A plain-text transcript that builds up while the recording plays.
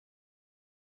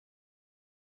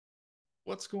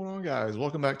What's going on, guys?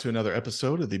 Welcome back to another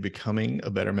episode of the Becoming a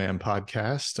Better Man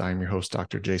podcast. I'm your host,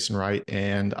 Dr. Jason Wright,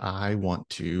 and I want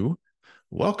to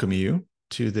welcome you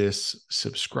to this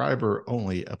subscriber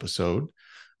only episode,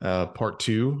 part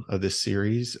two of this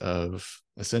series of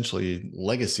essentially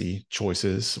legacy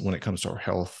choices when it comes to our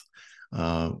health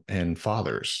and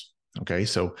fathers. Okay,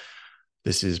 so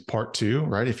this is part two,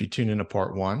 right? If you tune into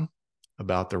part one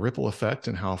about the ripple effect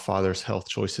and how fathers' health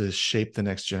choices shape the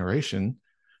next generation,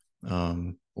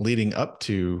 leading up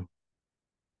to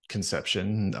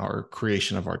conception, our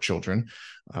creation of our children.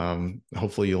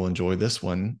 Hopefully you'll enjoy this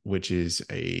one, which is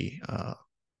a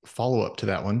follow-up to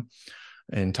that one,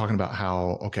 and talking about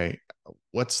how, okay,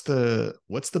 what's the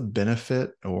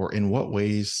benefit, or in what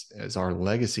ways is our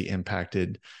legacy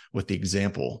impacted with the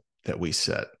example that we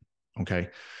set? Okay.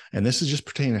 And this is just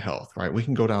pertaining to health, right? We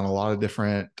can go down a lot of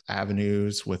different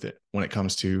avenues with it when it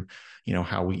comes to,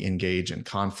 how we engage in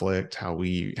conflict, how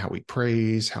we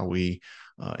praise, how we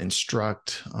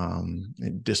instruct,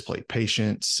 and display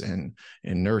patience and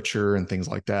nurture and things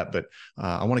like that. But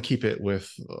I want to keep it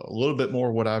with a little bit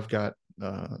more what I've got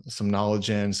some knowledge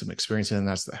in, some experience in, and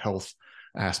that's the health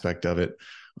aspect of it.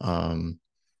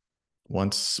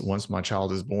 Once my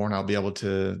child is born, I'll be able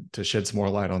to shed some more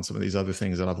light on some of these other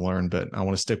things that I've learned, but I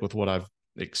want to stick with what I've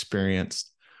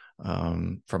experienced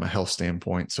from a health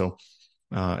standpoint. So,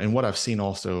 and what I've seen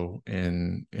also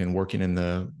in working in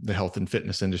the health and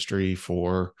fitness industry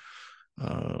for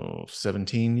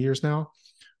 17 years now.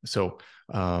 So,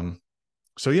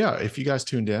 yeah, if you guys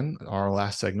tuned in, our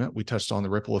last segment, we touched on the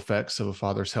ripple effects of a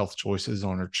father's health choices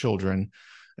on our children.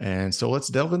 And so let's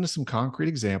delve into some concrete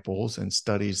examples and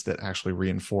studies that actually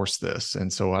reinforce this.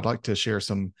 And so I'd like to share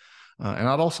some, and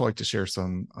I'd also like to share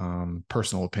some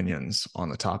personal opinions on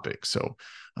the topic. So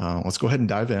let's go ahead and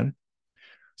dive in.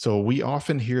 So we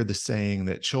often hear the saying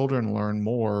that children learn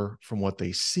more from what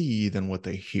they see than what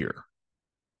they hear,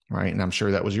 right? And I'm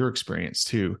sure that was your experience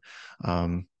too.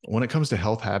 When it comes to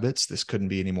health habits, this couldn't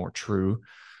be any more true.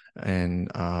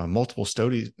 And multiple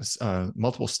studies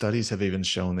have even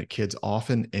shown that kids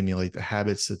often emulate the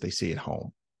habits that they see at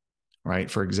home, right?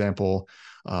 For example,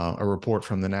 a report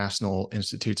from the National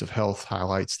Institutes of Health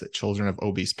highlights that children of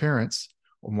obese parents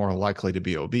are more likely to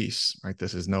be obese, right?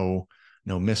 This is no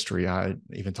mystery. I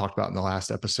even talked about in the last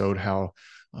episode how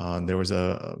there was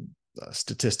a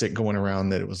statistic going around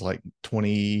that it was like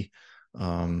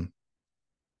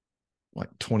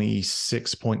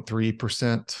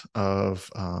 26.3%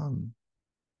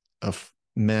 of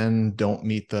men don't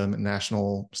meet the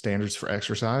national standards for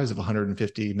exercise of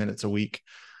 150 minutes a week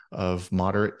of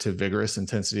moderate to vigorous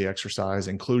intensity exercise,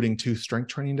 including 2 strength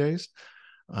training days.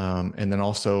 And then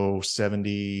also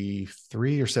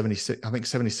 73 or 76, I think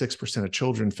 76% of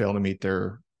children fail to meet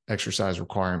their exercise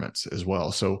requirements as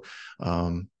well. So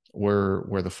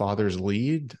where the fathers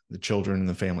lead, the children and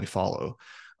the family follow.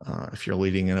 If you're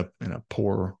leading in a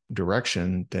poor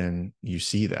direction, then you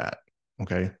see that,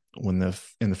 okay, when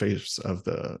in the face of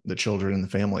the children and the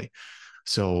family.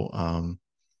 So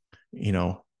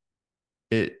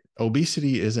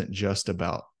obesity isn't just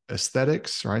about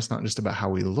aesthetics, right? It's not just about how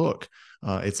we look.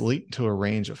 It's linked to a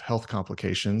range of health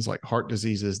complications like heart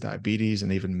diseases, diabetes,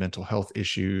 and even mental health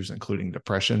issues, including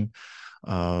depression.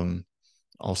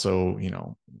 Also,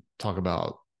 talk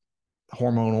about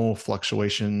hormonal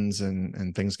fluctuations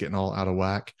and things getting all out of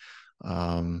whack.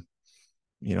 Now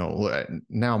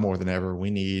more than ever, we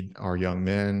need our young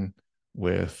men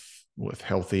with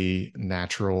healthy,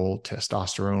 natural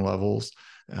testosterone levels.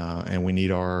 And we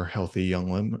need our healthy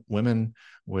young women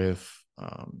with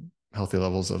healthy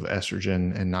levels of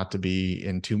estrogen, and not to be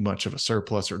in too much of a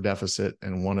surplus or deficit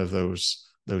in one of those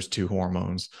 2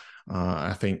 hormones.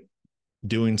 I think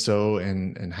doing so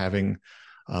and having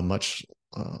a much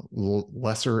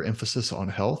lesser emphasis on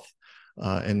health,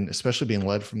 and especially being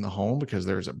led from the home, because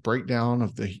there's a breakdown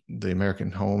of the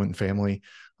American home and family.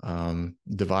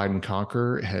 Divide and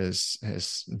conquer has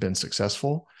been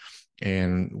successful,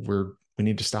 and we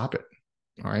need to stop it.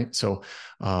 All right. So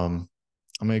I'm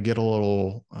going to get a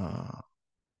little,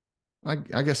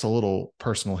 I guess a little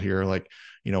personal here. Like,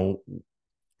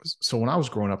 so when I was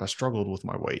growing up, I struggled with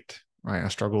my weight, right? I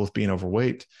struggled with being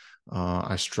overweight.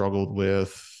 I struggled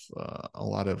with a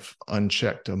lot of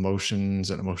unchecked emotions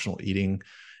and emotional eating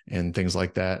and things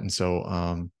like that. And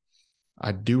so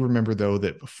I do remember, though,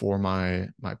 that before my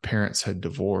parents had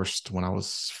divorced when I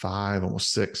was 5,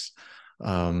 almost 6,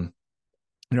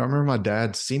 I remember my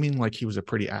dad seeming like he was a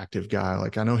pretty active guy.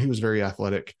 Like, I know he was very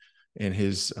athletic in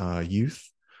his youth.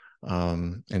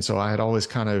 And so I had always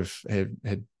kind of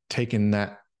had taken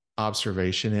that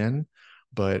observation in,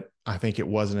 but I think it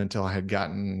wasn't until I had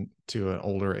gotten to an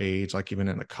older age, like even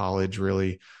in the college,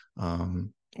 really,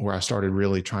 where I started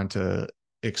really trying to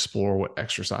explore what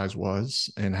exercise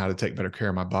was and how to take better care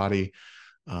of my body.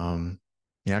 Yeah,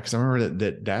 because I remember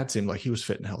that dad seemed like he was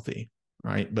fit and healthy,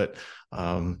 right? But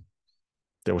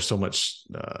there was so much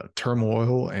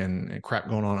turmoil and crap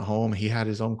going on at home. He had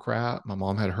his own crap. My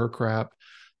mom had her crap.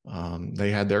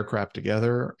 They had their crap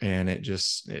together, and it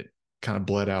kind of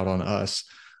bled out on us.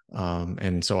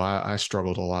 And so I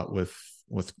struggled a lot with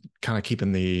kind of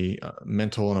keeping the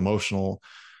mental and emotional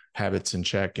habits in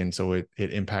check. And so it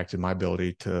impacted my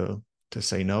ability to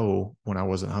say no when I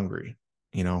wasn't hungry,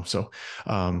 So,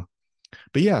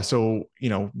 but yeah, so,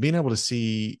 being able to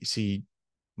see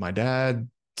my dad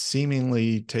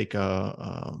seemingly take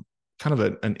a kind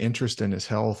of an interest in his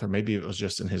health, or maybe it was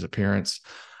just in his appearance.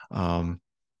 Um,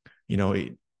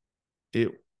 it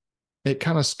it it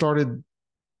kind of started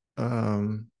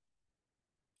um,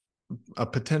 a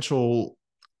potential,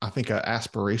 I think, an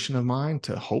aspiration of mine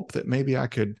to hope that maybe I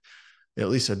could at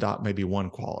least adopt maybe one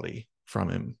quality from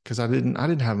him, because I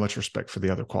didn't have much respect for the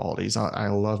other qualities. I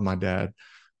love my dad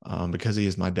because he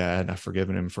is my dad. I've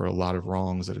forgiven him for a lot of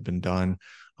wrongs that have been done.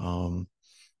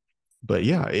 But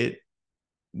yeah,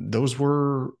 those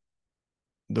were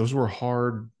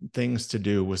hard things to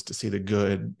do, was to see the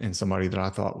good in somebody that I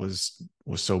thought was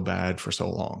so bad for so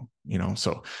long,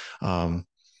 So,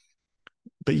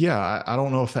 but yeah, I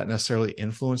don't know if that necessarily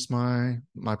influenced my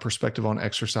perspective on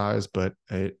exercise, but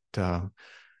it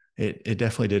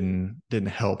definitely didn't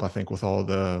help, I think, with all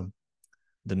the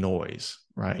noise,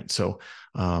 right? So,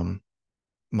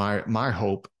 my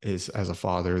hope is, as a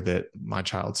father, that my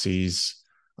child sees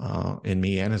in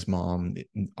me and his mom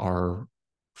our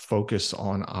focus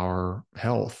on our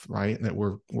health, right? And that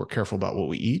we're careful about what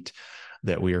we eat,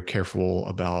 that we are careful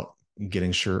about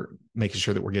making sure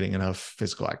that we're getting enough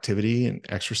physical activity and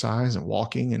exercise and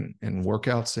walking and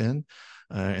workouts in,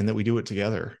 and that we do it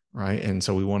together, right? And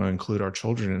so we want to include our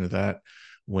children into that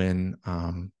when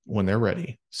they're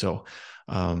ready. So,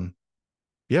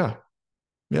 yeah,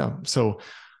 yeah. So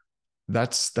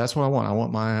that's what I want. I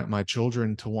want my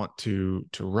children to want to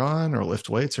run or lift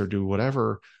weights or do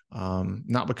whatever,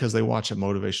 not because they watch a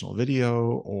motivational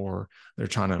video or they're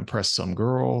trying to impress some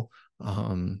girl,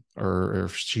 or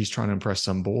if she's trying to impress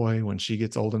some boy when she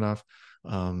gets old enough.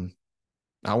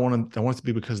 I want it to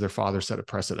be because their father set a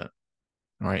precedent,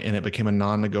 right? And it became a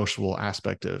non-negotiable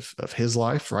aspect of his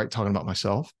life, right? Talking about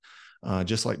myself,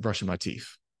 just like brushing my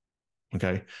teeth.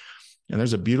 Okay. And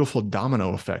there's a beautiful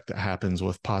domino effect that happens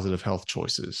with positive health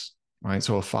choices, right?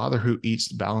 So a father who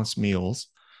eats balanced meals,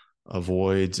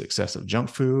 avoids excessive junk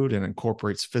food, and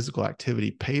incorporates physical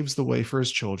activity paves the way for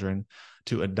his children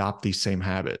to adopt these same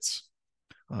habits.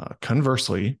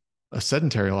 Conversely, a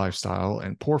sedentary lifestyle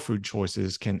and poor food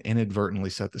choices can inadvertently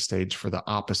set the stage for the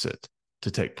opposite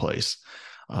to take place.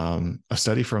 A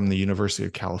study from the University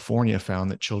of California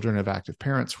found that children of active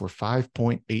parents were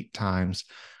 5.8 times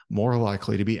more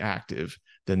likely to be active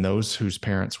than those whose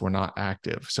parents were not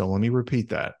active. So let me repeat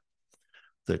that.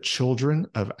 The children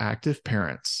of active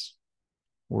parents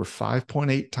were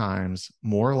 5.8 times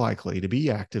more likely to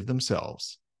be active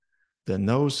themselves than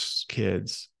those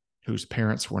kids whose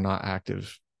parents were not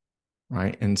active,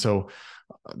 right? And so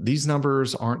these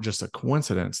numbers aren't just a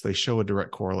coincidence, they show a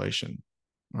direct correlation,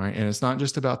 right? And it's not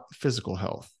just about physical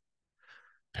health.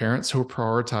 Parents who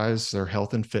prioritize their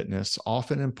health and fitness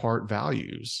often impart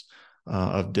values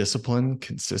of discipline,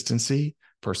 consistency,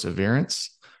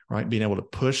 perseverance, right? Being able to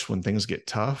push when things get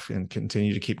tough and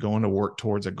continue to keep going to work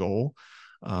towards a goal.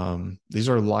 These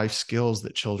are life skills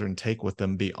that children take with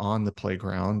them beyond the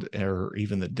playground or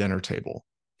even the dinner table.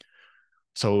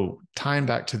 So, tying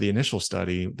back to the initial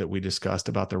study that we discussed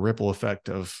about the ripple effect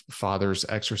of fathers'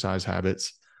 exercise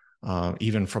habits,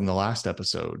 even from the last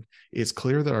episode, it's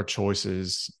clear that our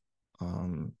choices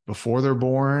before they're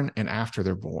born and after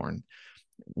they're born,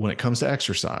 when it comes to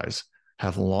exercise,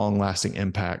 have long-lasting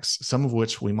impacts, some of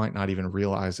which we might not even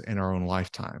realize in our own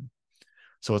lifetime.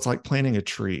 So it's like planting a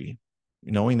tree,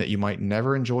 knowing that you might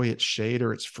never enjoy its shade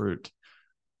or its fruit,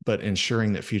 but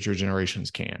ensuring that future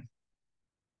generations can.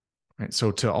 Right?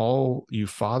 So to all you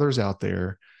fathers out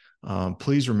there,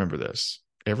 please remember this.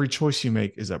 Every choice you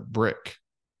make is a brick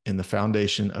in the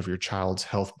foundation of your child's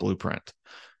health blueprint.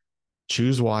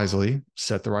 Choose wisely,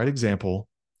 set the right example,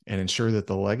 and ensure that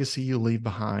the legacy you leave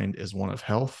behind is one of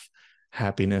health,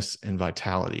 happiness, and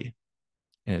vitality.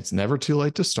 And it's never too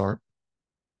late to start.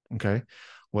 Okay.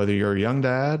 Whether you're a young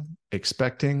dad,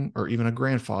 expecting, or even a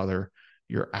grandfather,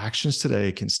 your actions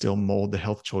today can still mold the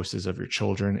health choices of your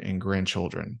children and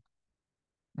grandchildren.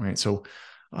 Right. So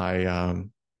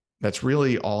that's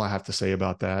really all I have to say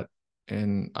about that.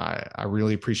 And I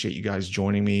really appreciate you guys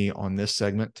joining me on this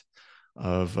segment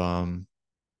of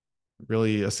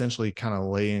really essentially kind of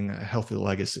laying a healthy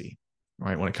legacy,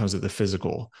 right, when it comes to the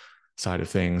physical side of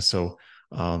things. So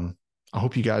I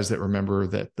hope you guys that remember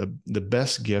that the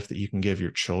best gift that you can give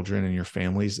your children and your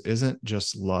families isn't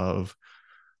just love,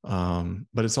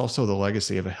 but it's also the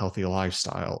legacy of a healthy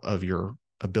lifestyle, of your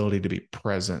ability to be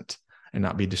present and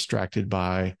not be distracted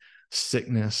by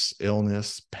sickness,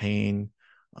 illness, pain,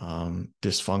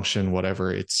 dysfunction,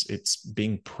 whatever. It's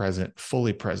being present,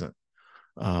 fully present,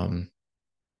 and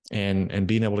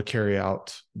being able to carry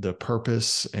out the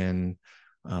purpose and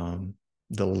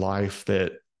the life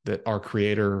that our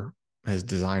Creator has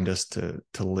designed us to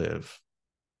live,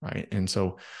 right? And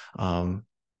so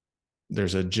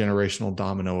there's a generational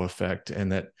domino effect,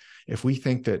 and that if we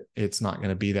think that it's not going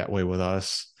to be that way with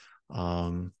us,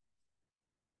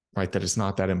 right, that it's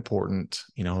not that important,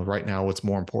 right now what's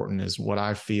more important is what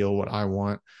I feel, what I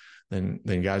want, then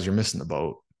guys, you're missing the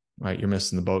boat, right? You're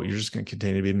missing the boat. You're just going to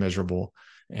continue to be miserable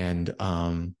and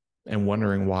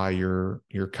wondering why you're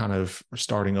kind of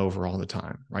starting over all the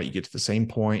time, right? You get to the same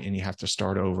point and you have to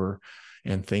start over,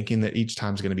 and thinking that each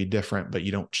time is going to be different, but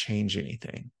you don't change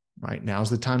anything, right? Now's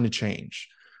the time to change.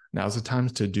 Now's the time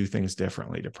to do things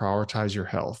differently, to prioritize your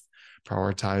health,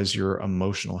 prioritize your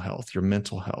emotional health, your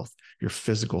mental health, your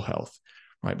physical health,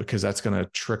 right? Because that's going to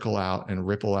trickle out and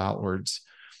ripple outwards,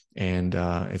 and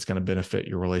it's going to benefit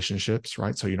your relationships,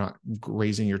 right? So you're not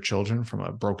raising your children from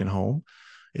a broken home.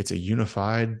 It's a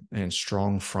unified and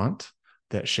strong front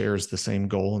that shares the same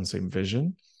goal and same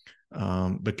vision,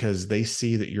 because they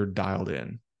see that you're dialed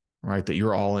in, right? That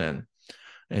you're all in.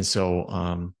 And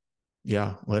so,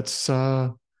 yeah, let's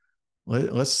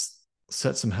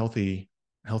set some healthy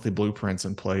blueprints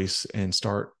in place and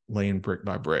start laying brick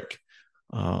by brick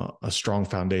a strong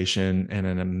foundation and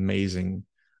an amazing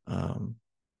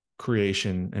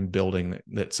creation and building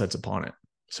that sets upon it.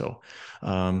 So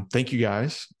thank you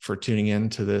guys for tuning in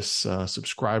to this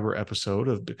subscriber episode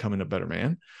of Becoming a Better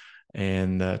Man,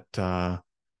 and that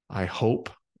I hope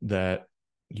that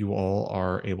you all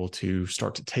are able to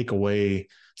start to take away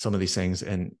some of these things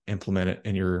and implement it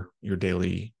in your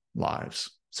daily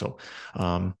lives. So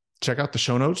check out the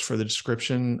show notes for the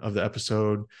description of the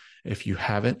episode. If you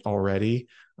haven't already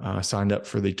signed up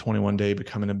for the 21-day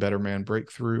Becoming a Better Man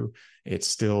breakthrough, it's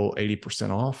still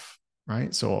 80% off,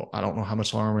 right? So I don't know how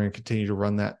much longer I'm going to continue to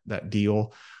run that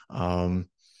deal. I'm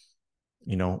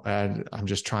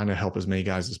just trying to help as many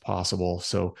guys as possible.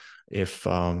 So if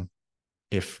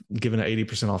giving an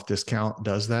 80% off discount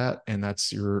does that, and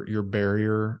that's your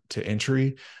barrier to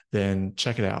entry, then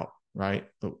check it out, right?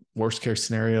 The worst case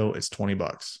scenario is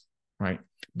 $20, right?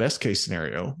 Best case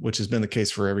scenario, which has been the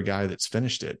case for every guy that's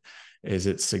finished it, is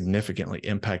it significantly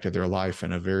impacted their life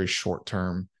in a very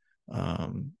short-term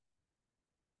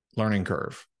learning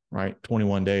curve, right?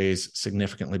 21 days,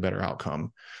 significantly better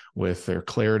outcome with their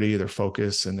clarity, their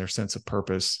focus, and their sense of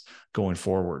purpose going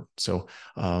forward. So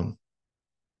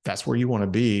that's where you want to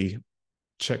be.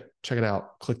 Check it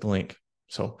out. Click the link.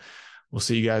 So we'll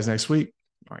see you guys next week.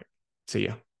 All right. See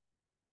ya.